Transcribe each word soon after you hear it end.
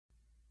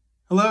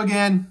Hello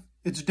again,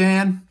 it's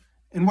Dan,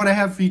 and what I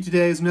have for you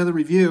today is another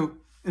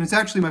review, and it's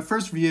actually my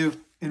first review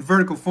in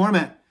vertical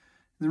format.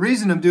 And the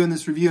reason I'm doing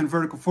this review in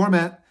vertical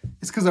format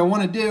is because I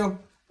want to do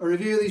a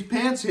review of these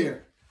pants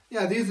here.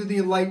 Yeah, these are the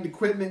ENLIGHTENED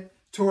Equipment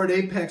Torrid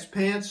Apex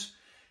pants,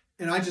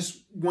 and I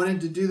just wanted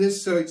to do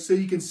this so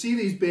you can see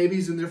these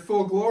babies in their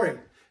full glory.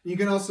 You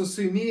can also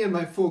see me in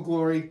my full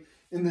glory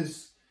in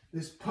this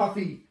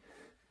puffy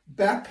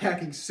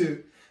backpacking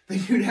suit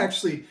that you'd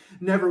actually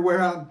never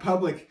wear out in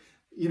public.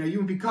 You know, you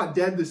would be caught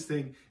dead this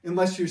thing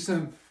unless you're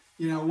some,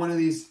 one of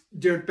these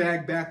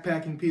dirtbag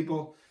backpacking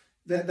people.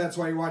 That's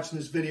why you're watching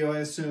this video, I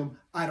assume.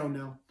 I don't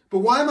know. But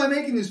why am I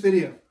making this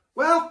video?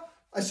 Well,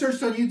 I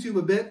searched on YouTube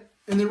a bit,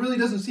 and there really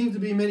doesn't seem to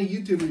be many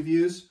YouTube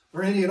reviews,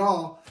 or any at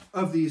all,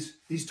 of these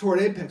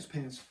Torrid Apex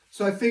pants.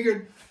 So I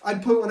figured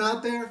I'd put one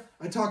out there.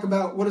 I'd talk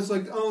about what it's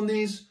like to own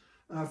these.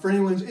 For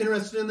anyone who's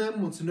interested in them,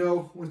 wants to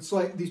know what it's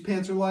like, these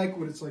pants are like,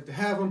 what it's like to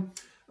have them,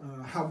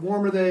 how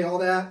warm are they, all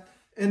that.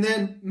 And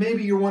then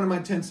maybe you're one of my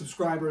 10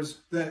 subscribers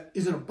that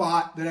isn't a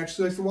bot that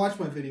actually likes to watch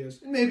my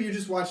videos. And maybe you're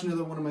just watching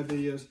another one of my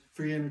videos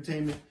for your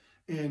entertainment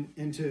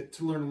and to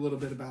learn a little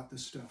bit about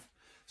this stuff.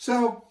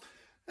 So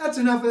that's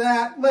enough of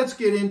that. Let's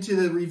get into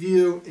the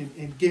review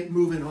and get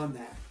moving on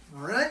that.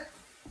 All right?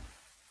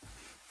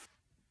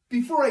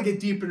 Before I get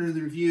deeper into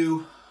the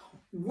review,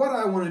 what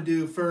I want to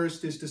do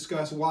first is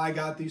discuss why I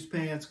got these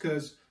pants,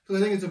 because I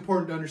think it's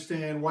important to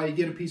understand why you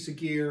get a piece of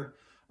gear.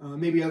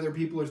 Maybe other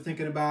people are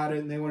thinking about it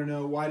and they want to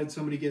know, why did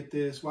somebody get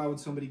this? Why would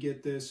somebody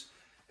get this?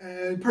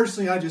 And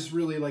personally, I just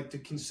really like to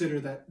consider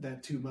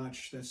that too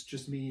much. That's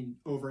just me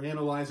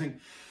overanalyzing.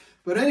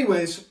 But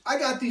anyways, I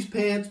got these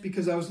pants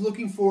because I was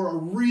looking for a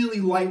really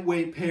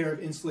lightweight pair of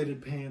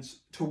insulated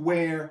pants to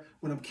wear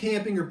when I'm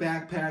camping or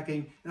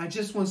backpacking, and I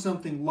just want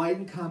something light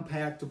and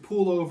compact to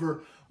pull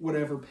over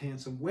whatever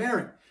pants I'm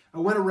wearing. I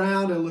went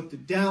around, I looked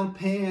at down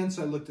pants,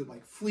 I looked at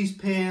like fleece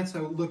pants, I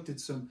looked at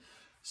some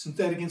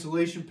synthetic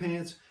insulation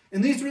pants,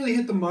 and these really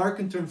hit the mark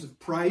in terms of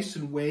price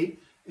and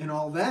weight and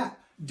all that.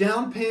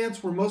 Down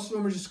pants, where most of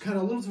them are just kind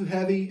of a little too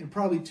heavy and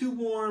probably too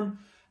warm.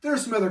 There are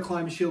some other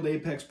ClimaShield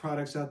Apex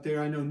products out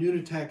there. I know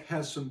Nunatech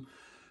has some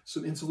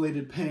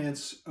insulated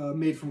pants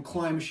made from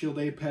ClimaShield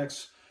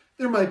Apex.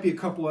 There might be a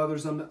couple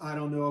others I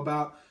don't know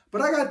about.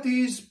 But I got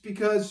these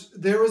because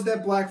there was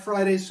that Black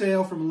Friday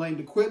sale from ENLIGHTENED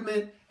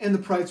Equipment, and the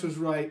price was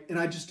right, and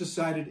I just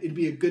decided it'd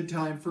be a good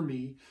time for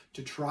me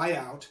to try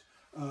out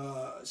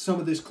some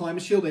of this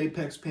ClimaShield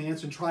Apex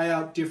pants and try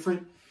out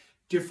different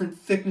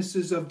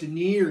thicknesses of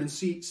denier and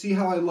see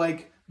how I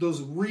like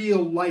those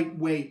real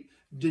lightweight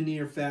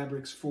denier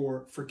fabrics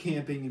for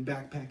camping and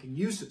backpacking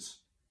uses.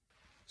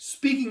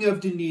 Speaking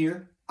of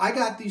denier, I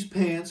got these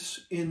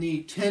pants in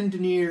the 10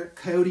 denier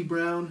Coyote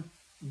Brown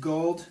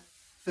Gold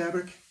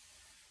fabric.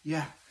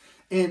 Yeah.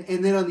 And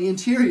then on the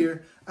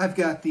interior, I've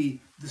got the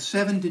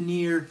 7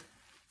 denier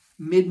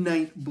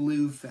Midnight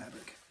Blue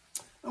fabric.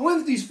 I went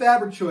with these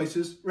fabric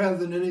choices rather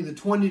than any of the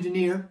 20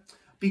 denier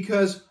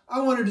because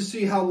I wanted to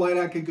see how light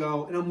I could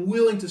go, and I'm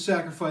willing to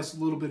sacrifice a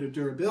little bit of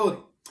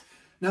durability.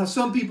 Now,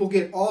 some people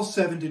get all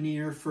 7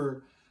 denier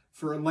for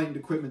ENLIGHTENED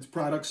Equipment's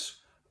products,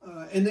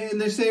 and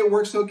they say it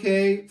works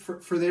okay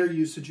for their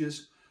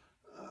usages.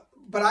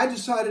 But I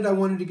decided I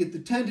wanted to get the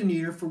 10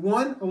 denier. For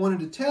one, I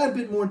wanted a tad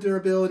bit more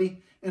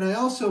durability, and I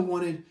also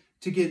wanted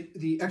to get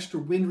the extra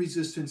wind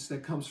resistance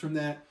that comes from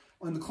that.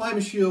 On the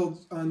ClimaShield,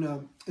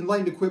 on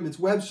ENLIGHTENED Equipment's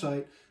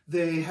website,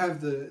 they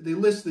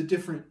list the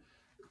different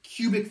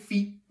cubic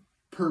feet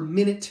per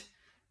minute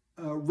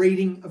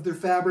rating of their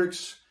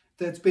fabrics.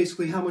 That's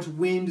basically how much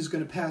wind is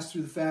going to pass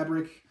through the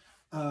fabric.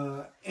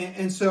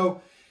 And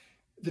so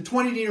the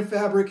 20 denier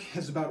fabric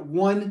has about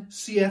 1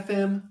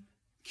 CFM,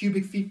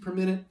 cubic feet per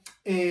minute,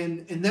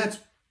 and that's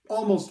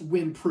almost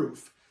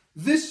wind-proof.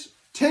 This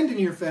 10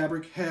 denier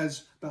fabric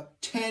has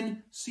about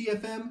 10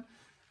 CFM,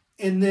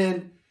 and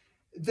then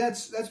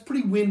that's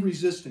pretty wind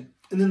resistant.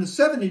 And then the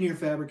 7 denier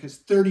fabric has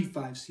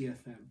 35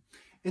 CFM.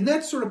 And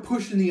that's sort of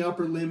pushing the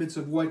upper limits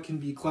of what can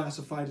be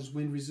classified as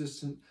wind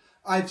resistant.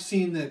 I've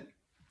seen that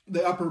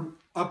the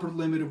upper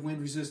limit of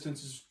wind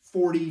resistance is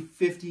 40,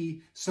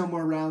 50,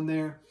 somewhere around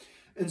there.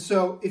 And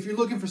so if you're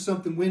looking for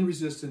something wind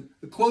resistant,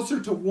 the closer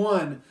to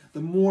 1,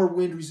 the more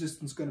wind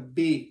resistance is going to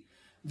be.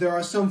 There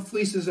are some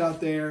fleeces out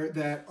there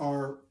that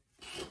are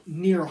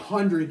near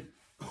 100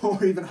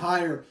 or even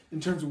higher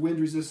in terms of wind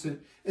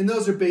resistant, and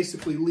those are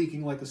basically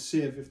leaking like a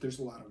sieve if there's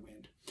a lot of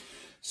wind.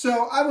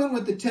 So I went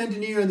with the 10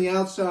 denier on the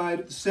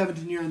outside, the 7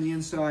 denier on the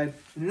inside.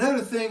 And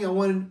another thing I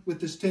wanted with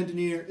this 10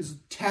 denier is a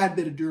tad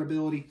bit of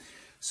durability.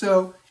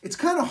 So it's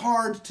kind of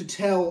hard to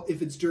tell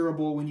if it's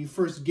durable when you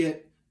first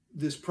get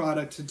this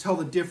product, to tell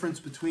the difference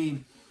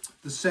between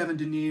the 7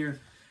 denier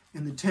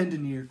and the 10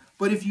 denier.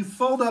 But if you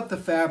fold up the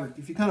fabric,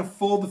 if you kind of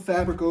fold the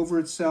fabric over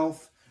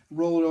itself,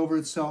 roll it over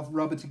itself,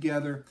 rub it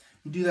together,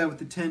 you do that with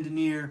the 10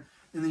 denier,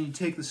 and then you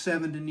take the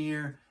 7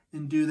 denier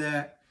and do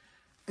that,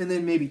 and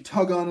then maybe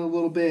tug on it a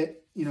little bit,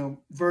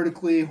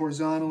 vertically,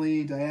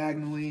 horizontally,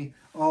 diagonally,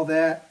 all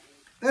that.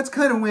 That's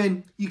kind of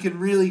when you can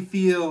really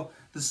feel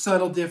the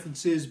subtle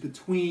differences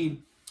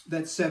between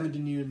that 7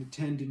 denier and the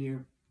 10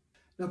 denier.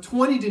 Now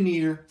 20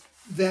 denier,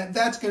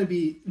 that's going to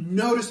be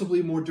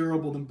noticeably more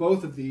durable than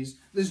both of these.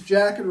 This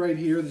jacket right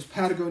here, this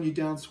Patagonia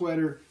down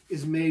sweater,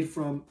 is made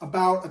from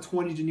about a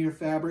 20 denier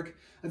fabric.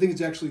 I think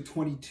it's actually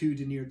 22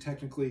 denier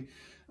technically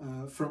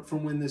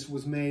from when this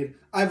was made.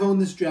 I've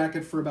owned this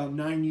jacket for about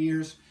 9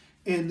 years,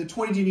 and the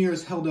 20 denier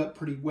has held up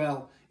pretty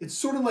well. It's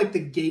sort of like the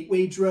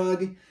gateway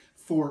drug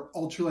for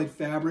ultralight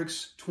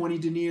fabrics, 20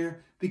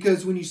 denier,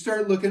 because when you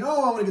start looking,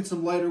 oh, I want to get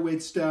some lighter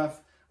weight stuff,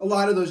 a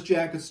lot of those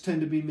jackets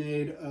tend to be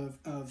made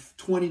of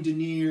 20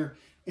 denier,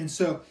 and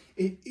so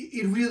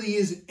it really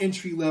is an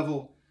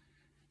entry-level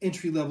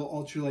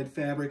ultralight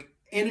fabric,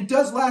 and it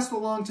does last a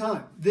long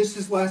time. This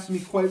has lasted me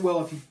quite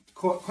well,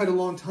 quite a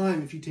long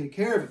time if you take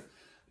care of it.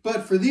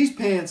 But for these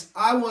pants,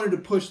 I wanted to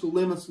push the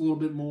limits a little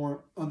bit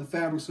more on the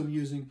fabrics I'm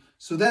using,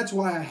 so that's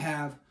why I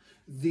have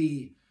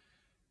the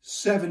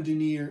 7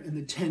 denier and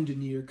the 10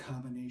 denier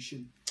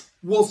combination.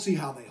 We'll see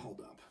how they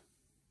hold up.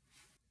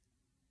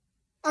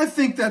 I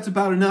think that's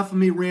about enough of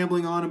me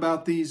rambling on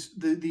about these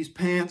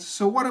pants.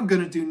 So what I'm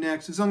going to do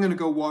next is I'm going to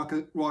go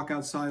walk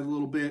outside a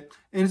little bit,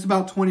 and it's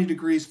about 20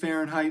 degrees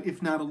Fahrenheit,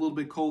 if not a little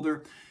bit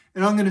colder.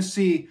 And I'm going to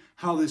see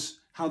how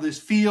this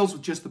feels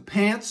with just the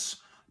pants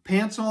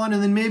on,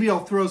 and then maybe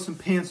I'll throw some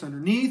pants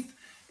underneath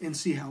and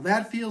see how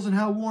that feels and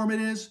how warm it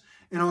is.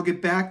 And I'll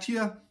get back to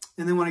you.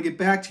 And then when I get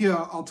back to you,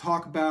 I'll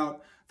talk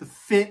about the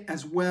fit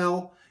as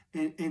well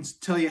and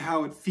tell you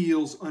how it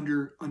feels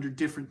under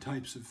different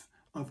types of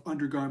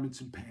undergarments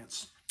and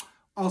pants.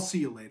 I'll see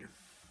you later.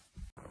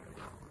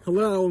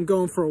 Hello, I'm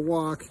going for a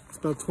walk. It's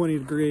about 20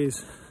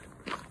 degrees.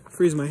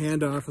 Freeze my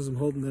hand off as I'm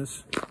holding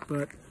this,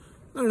 but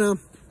I don't know.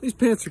 These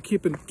pants are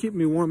keeping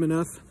me warm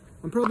enough.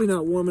 I'm probably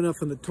not warm enough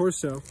on the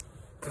torso,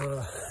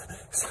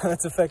 so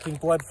that's affecting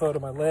blood flow to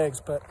my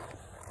legs. But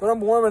I'm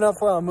warm enough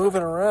while I'm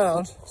moving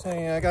around.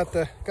 Saying I got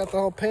the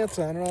whole pants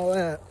on and all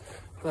that.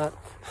 But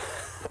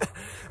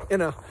you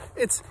know,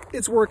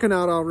 it's working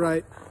out all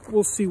right.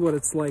 We'll see what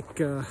it's like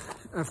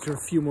after a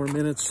few more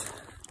minutes.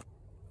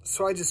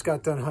 So I just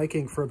got done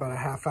hiking for about a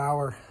half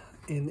hour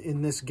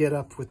in this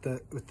getup with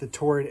the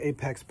Torrid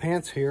Apex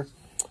pants here,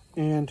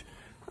 and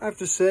I have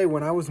to say,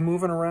 when I was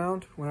moving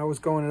around, when I was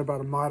going at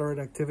about a moderate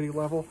activity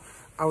level,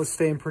 I was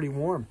staying pretty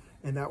warm,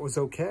 and that was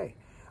okay.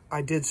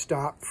 I did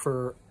stop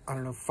for, I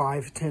don't know,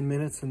 5-10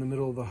 minutes in the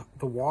middle of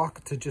the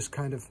walk to just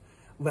kind of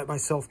let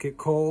myself get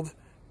cold,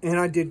 and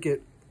I did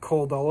get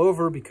cold all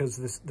over because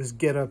this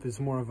getup is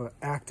more of an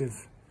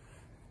active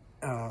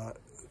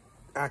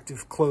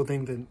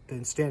clothing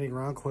than standing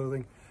around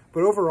clothing.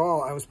 But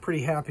overall, I was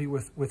pretty happy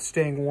with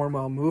staying warm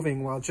while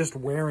moving, while just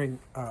wearing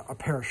a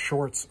pair of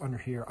shorts under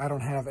here. I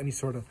don't have any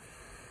sort of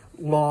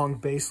long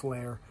base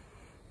layer.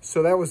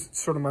 So that was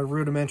sort of my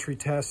rudimentary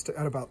test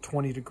at about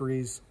 20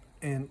 degrees.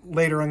 And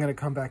later I'm going to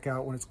come back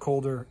out when it's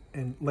colder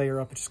and layer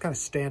up and just kind of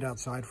stand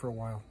outside for a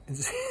while and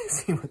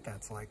see what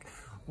that's like.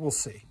 We'll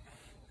see.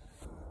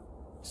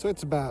 So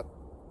it's about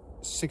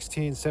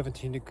 16,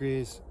 17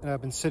 degrees, and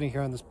I've been sitting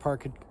here on this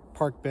park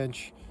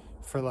bench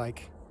for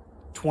like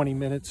 20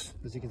 minutes.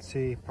 As you can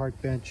see,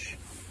 park bench,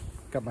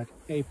 got my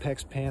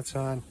Apex pants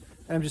on,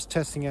 and I'm just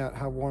testing out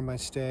how warm I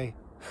stay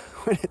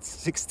when it's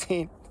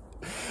 16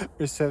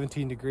 or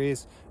 17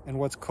 degrees. And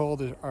what's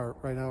cold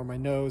right now are my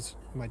nose,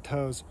 my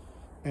toes,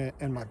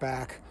 and my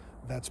back.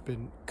 That's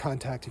been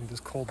contacting this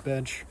cold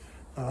bench.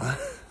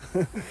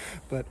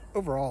 But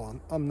overall,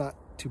 I'm not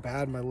too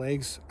bad. My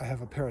legs, I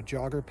have a pair of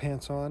jogger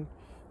pants on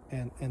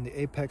and the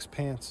Apex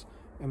pants,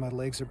 and my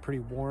legs are pretty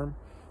warm.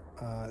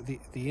 The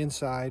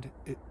inside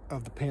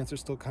of the pants are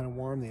still kind of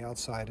warm. The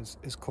outside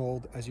is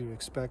cold, as you would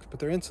expect,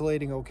 but they're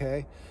insulating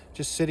okay.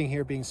 Just sitting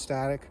here being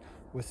static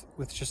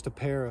with just a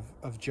pair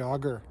of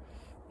jogger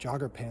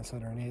pants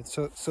underneath.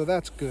 So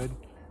that's good.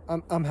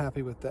 I'm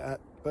happy with that,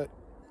 but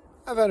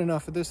I've had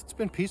enough of this. It's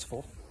been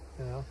peaceful,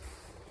 you know.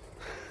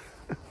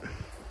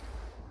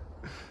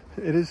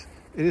 It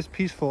is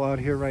peaceful out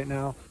here right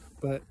now,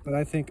 but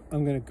I think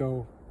I'm gonna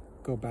go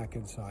back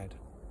inside.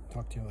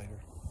 Talk to you later.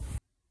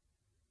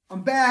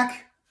 I'm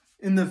back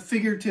in the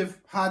figurative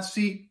hot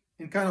seat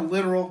and kind of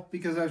literal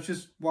because I was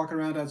just walking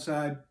around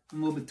outside.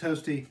 I'm a little bit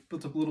toasty,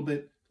 built up a little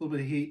bit of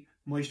heat,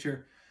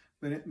 moisture.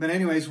 But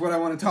anyways, what I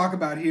want to talk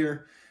about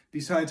here,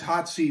 besides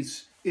hot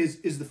seats,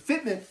 is the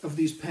fitment of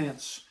these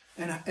pants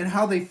and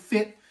how they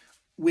fit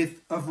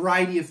with a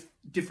variety of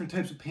different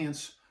types of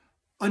pants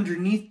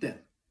underneath them.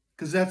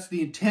 Because that's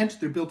the intent.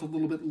 They're built a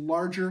little bit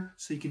larger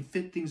so you can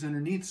fit things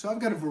underneath. So I've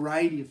got a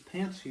variety of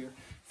pants here.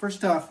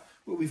 First off,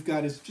 what we've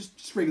got is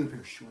just regular pair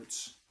of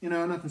shorts. You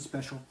know, nothing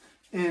special.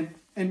 And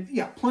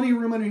yeah, plenty of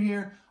room under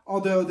here,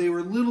 although they were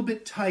a little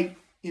bit tight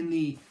in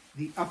the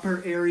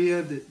upper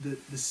area,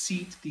 the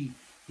seat,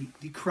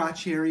 the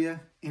crotch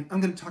area. And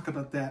I'm going to talk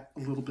about that a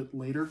little bit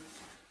later.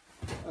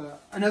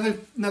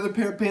 Another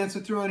pair of pants I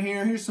threw on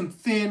here. Here's some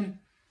thin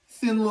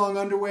long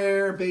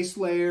underwear, base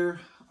layer,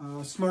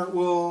 smart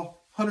wool,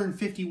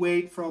 150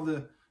 weight for all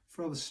the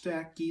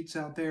stack geeks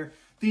out there.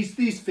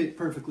 These fit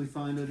perfectly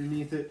fine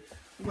underneath it.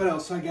 What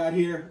else I got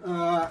here?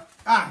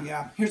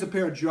 Yeah, here's a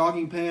pair of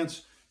jogging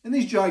pants. And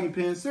these jogging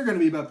pants, they're going to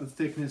be about the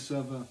thickness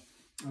of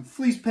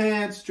fleece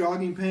pants,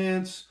 jogging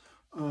pants.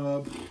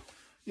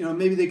 You know,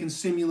 maybe they can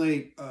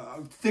simulate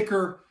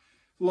thicker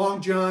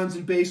long johns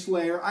and base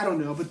layer. I don't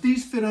know, but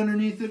these fit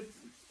underneath it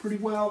pretty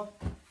well.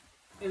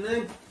 And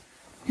then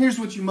here's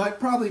what you might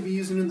probably be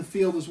using in the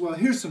field as well.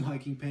 Here's some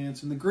hiking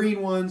pants. And the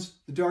green ones,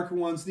 the darker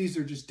ones, these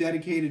are just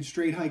dedicated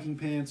straight hiking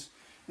pants.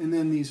 And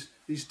then these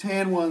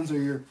tan ones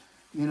are your,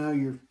 you know,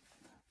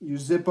 your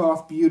zip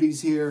off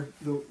beauties here.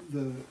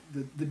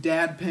 The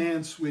dad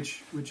pants,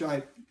 which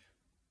I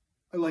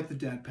like the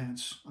dad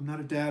pants. I'm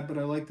not a dad, but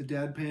I like the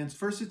dad pants.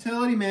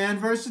 Versatility, man,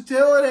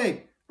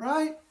 versatility,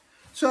 right?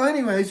 So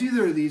anyways,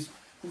 either of these,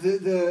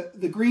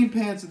 the green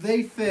pants,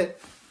 they fit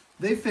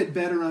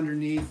better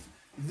underneath.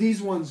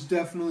 These ones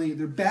definitely,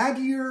 they're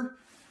baggier,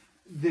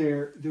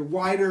 they're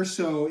wider,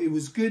 so it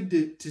was good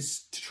to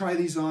try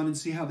these on and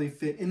see how they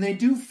fit. And they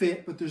do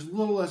fit, but there's a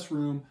little less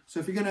room.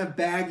 So if you're gonna have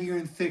baggier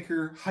and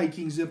thicker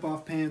hiking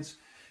zip-off pants,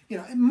 you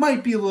know, it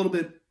might be a little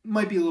bit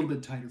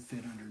tighter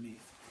fit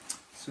underneath.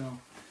 So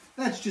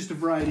that's just a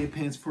variety of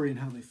pants for you and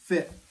how they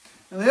fit.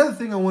 Now the other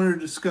thing I wanted to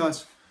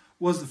discuss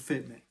was the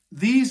fitment.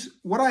 These,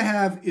 what I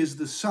have is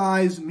the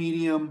size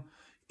medium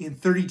in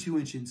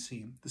 32-inch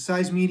inseam. The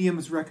size medium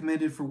is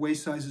recommended for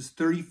waist sizes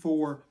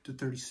 34 to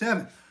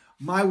 37.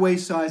 My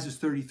waist size is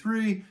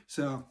 33,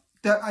 so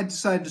I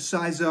decided to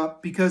size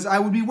up because I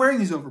would be wearing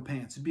these over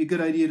pants. It'd be a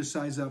good idea to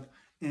size up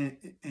and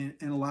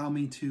allow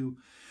me to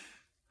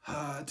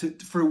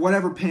for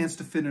whatever pants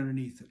to fit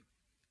underneath it.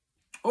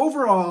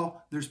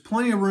 Overall, there's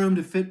plenty of room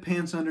to fit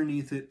pants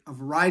underneath it, a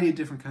variety of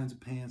different kinds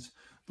of pants.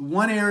 The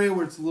one area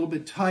where it's a little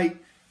bit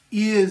tight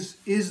is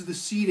the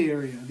seat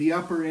area, the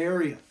upper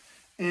area,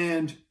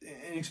 and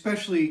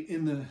especially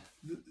in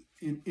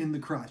the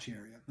crotch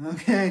area.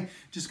 Okay,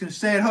 just gonna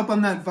say it. Hope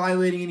I'm not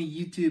violating any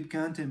YouTube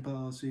content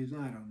policies.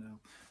 I don't know,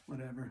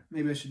 whatever.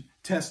 Maybe I should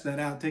test that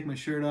out. Take my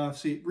shirt off.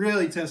 See,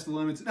 really test the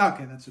limits.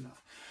 Okay, that's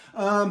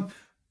enough.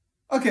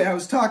 Okay, I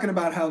was talking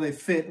about how they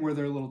fit and where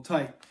they're a little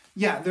tight.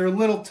 Yeah, they're a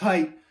little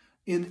tight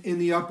in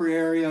the upper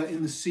area,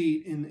 in the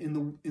seat,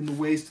 in the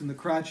waist, in the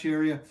crotch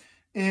area.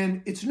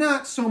 And it's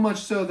not so much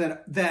so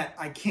that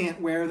I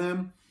can't wear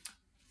them.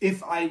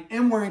 If I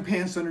am wearing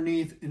pants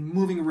underneath and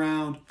moving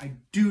around, I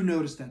do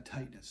notice that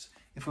tightness.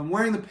 If I'm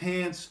wearing the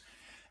pants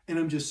and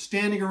I'm just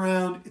standing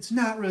around, it's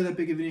not really that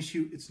big of an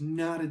issue. It's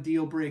not a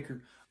deal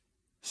breaker.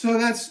 So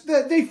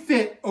they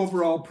fit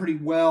overall pretty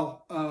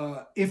well.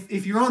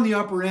 If you're on the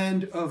upper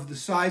end of the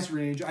size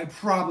range, I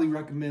probably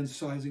recommend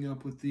sizing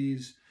up with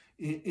these.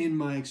 In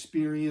my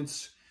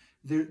experience,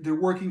 they're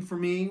working for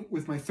me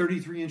with my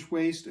 33-inch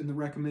waist and the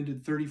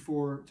recommended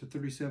 34 to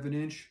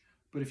 37-inch.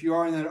 But if you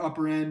are in that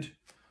upper end,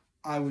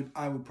 I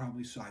would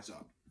probably size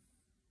up.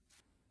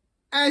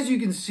 As you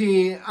can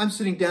see, I'm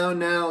sitting down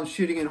now and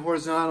shooting in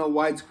horizontal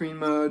widescreen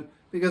mode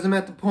because I'm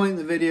at the point in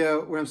the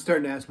video where I'm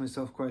starting to ask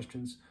myself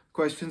questions.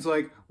 Questions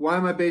like, why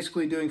am I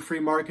basically doing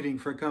free marketing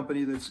for a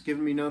company that's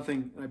giving me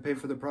nothing and I pay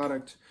for the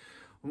product?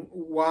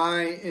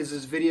 Why is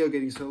this video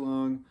getting so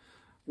long?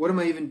 What am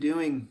I even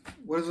doing?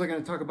 What is I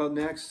going to talk about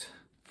next?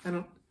 I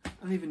don't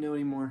even know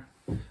anymore.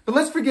 But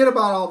let's forget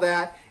about all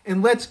that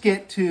and let's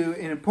get to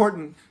an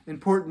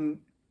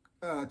important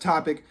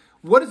topic.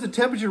 What is the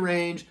temperature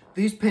range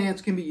these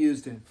pants can be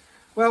used in?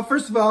 Well,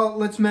 first of all,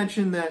 let's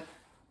mention that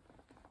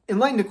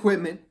Enlightened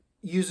Equipment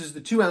uses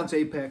the 2-ounce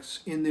Apex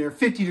in their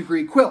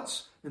 50-degree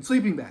quilts and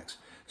sleeping bags.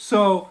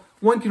 So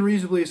one can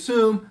reasonably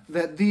assume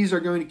that these are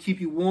going to keep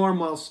you warm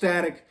while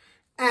static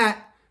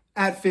at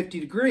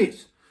 50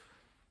 degrees.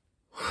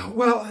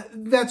 Well,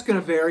 that's going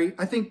to vary.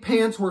 I think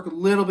pants work a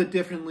little bit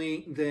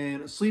differently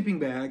than a sleeping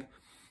bag.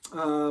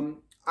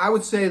 I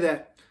would say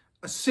that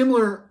a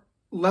similar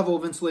level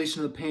of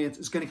insulation of the pants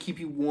is going to keep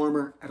you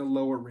warmer at a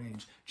lower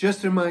range.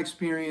 Just in my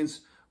experience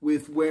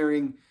with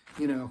wearing,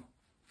 you know,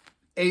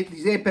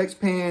 these Apex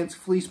pants,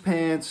 fleece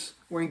pants,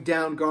 wearing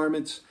down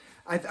garments,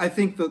 I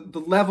think the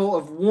level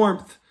of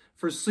warmth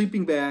for a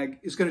sleeping bag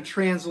is going to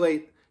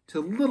translate to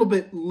a little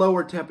bit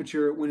lower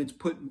temperature when it's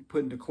put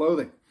into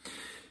clothing.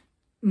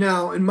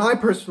 Now, in my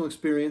personal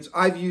experience,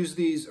 I've used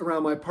these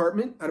around my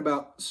apartment at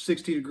about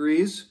 60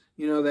 degrees.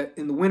 You know that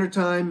in the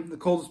wintertime, the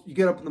coldest, you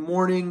get up in the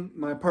morning,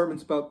 my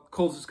apartment's about the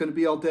coldest it's going to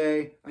be all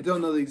day. I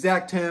don't know the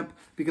exact temp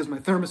because I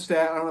don't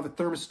have a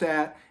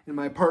thermostat, and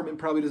my apartment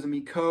probably doesn't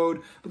meet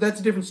code, but that's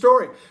a different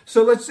story.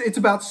 So it's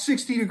about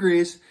 60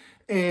 degrees,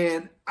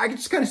 and I can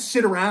just kind of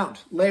sit around,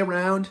 lay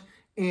around,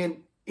 and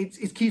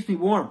it keeps me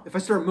warm. If I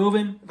start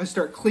moving, if I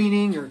start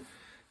cleaning or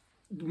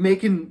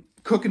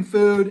cooking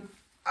food,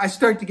 I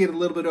start to get a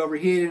little bit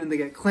overheated and they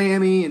get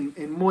clammy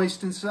and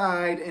moist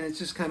inside, and it's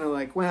just kind of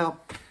like, well,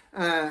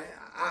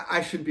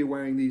 I shouldn't be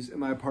wearing these in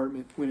my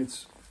apartment when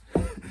it's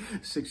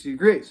 60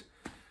 degrees.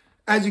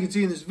 As you can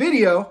see in this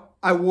video,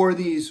 I wore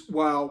these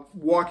while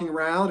walking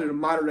around at a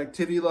moderate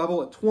activity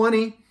level at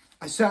 20.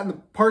 I sat on the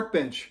park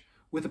bench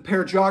with a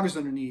pair of joggers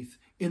underneath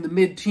in the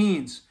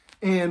mid-teens,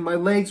 and my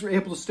legs were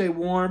able to stay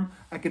warm.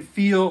 I could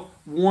feel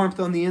warmth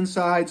on the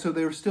inside, so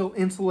they were still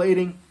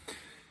insulating.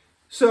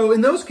 So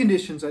in those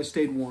conditions, I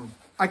stayed warm.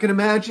 I can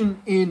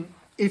imagine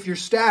if you're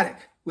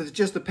static with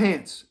just the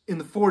pants in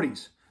the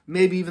 40s,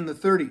 maybe even the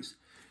 30s.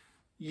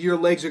 Your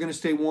legs are going to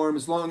stay warm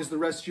as long as the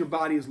rest of your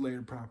body is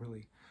layered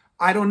properly.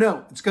 I don't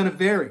know. It's going to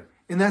vary.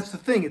 And that's the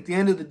thing. At the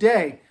end of the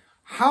day,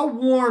 how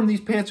warm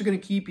these pants are going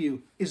to keep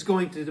you is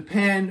going to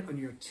depend on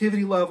your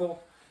activity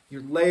level,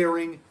 your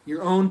layering,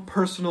 your own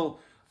personal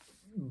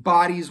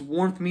body's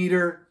warmth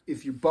meter.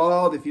 If you're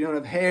bald, if you don't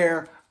have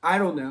hair, I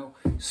don't know.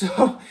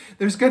 So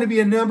there's going to be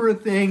a number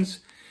of things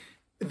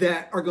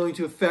that are going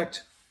to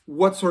affect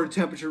what sort of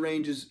temperature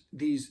ranges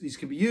these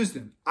can be used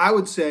in. I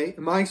would say,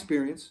 in my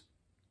experience,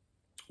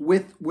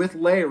 with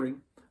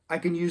layering, I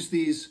can use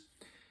these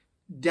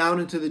down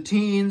into the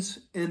teens,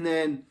 and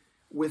then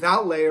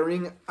without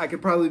layering, I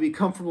could probably be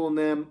comfortable in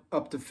them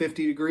up to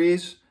 50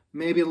 degrees,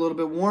 maybe a little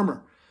bit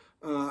warmer.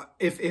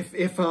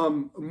 If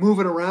I'm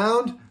moving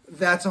around,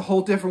 that's a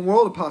whole different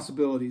world of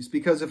possibilities,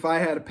 because if I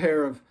had a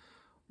pair of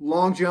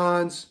long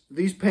johns,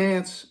 these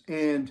pants,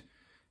 and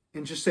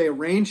just say a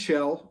rain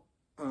shell,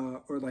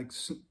 or like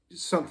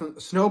something,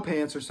 snow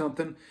pants or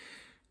something,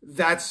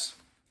 that's,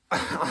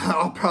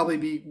 I'll probably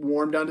be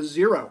warm down to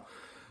 0.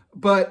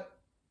 But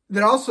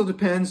that also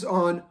depends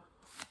on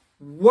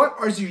what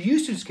is your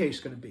usage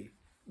case going to be.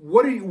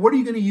 What are you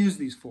going to use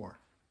these for?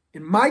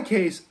 In my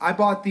case, I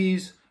bought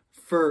these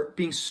for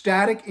being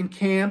static in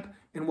camp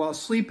and while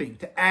sleeping,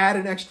 to add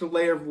an extra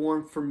layer of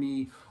warmth for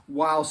me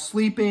while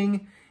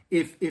sleeping,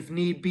 if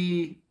need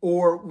be,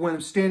 or when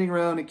I'm standing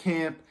around at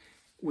camp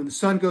when the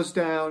sun goes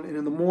down and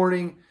in the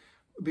morning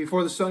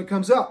before the sun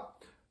comes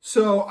up.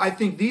 So I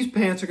think these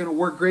pants are going to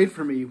work great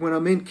for me when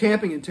I'm in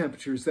camping in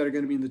temperatures that are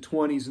going to be in the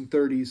 20s and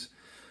 30s,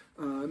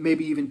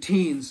 maybe even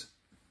teens.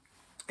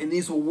 And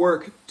these will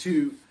work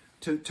to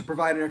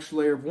provide an extra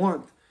layer of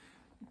warmth.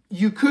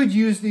 You could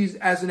use these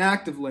as an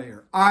active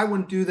layer. I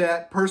wouldn't do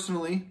that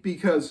personally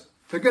because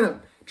they're going to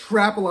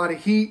trap a lot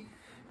of heat.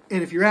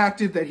 And if you're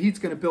active, that heat's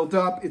going to build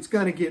up. It's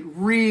going to get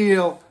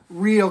real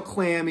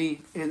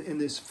clammy,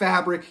 and this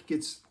fabric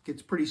gets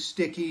pretty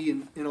sticky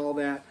and all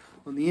that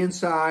on the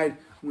inside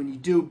when you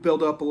do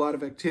build up a lot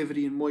of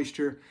activity and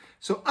moisture.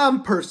 So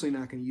I'm personally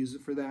not going to use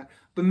it for that.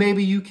 But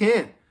maybe you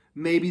can.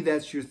 Maybe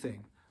that's your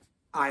thing.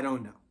 I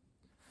don't know.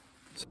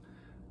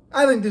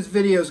 I think this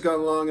video's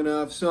gone long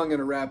enough, so I'm going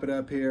to wrap it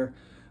up here.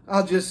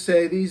 I'll just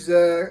say these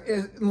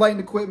Enlightened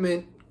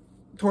Equipment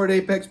Torrid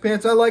Apex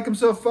pants, I like them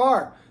so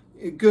far.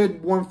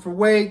 Good warmth for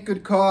weight,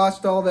 good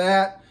cost, all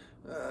that.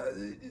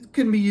 It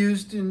can be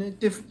used in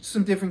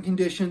some different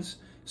conditions.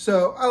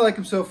 So I like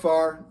them so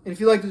far. And if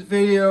you like this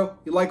video,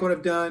 you like what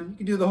I've done, you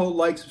can do the whole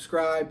like,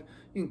 subscribe.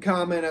 You can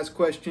comment, ask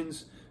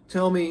questions.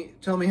 Tell me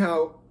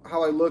how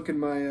I look in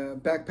my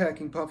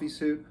backpacking puffy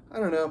suit. I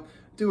don't know.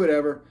 Do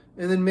whatever.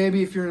 And then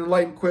maybe if you're in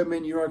Enlightened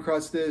Equipment, you run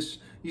across this,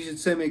 you should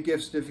send me a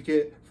gift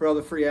certificate for all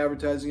the free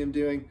advertising I'm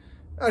doing.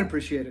 I'd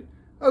appreciate it.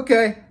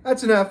 Okay,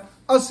 that's enough.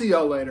 I'll see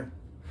y'all later.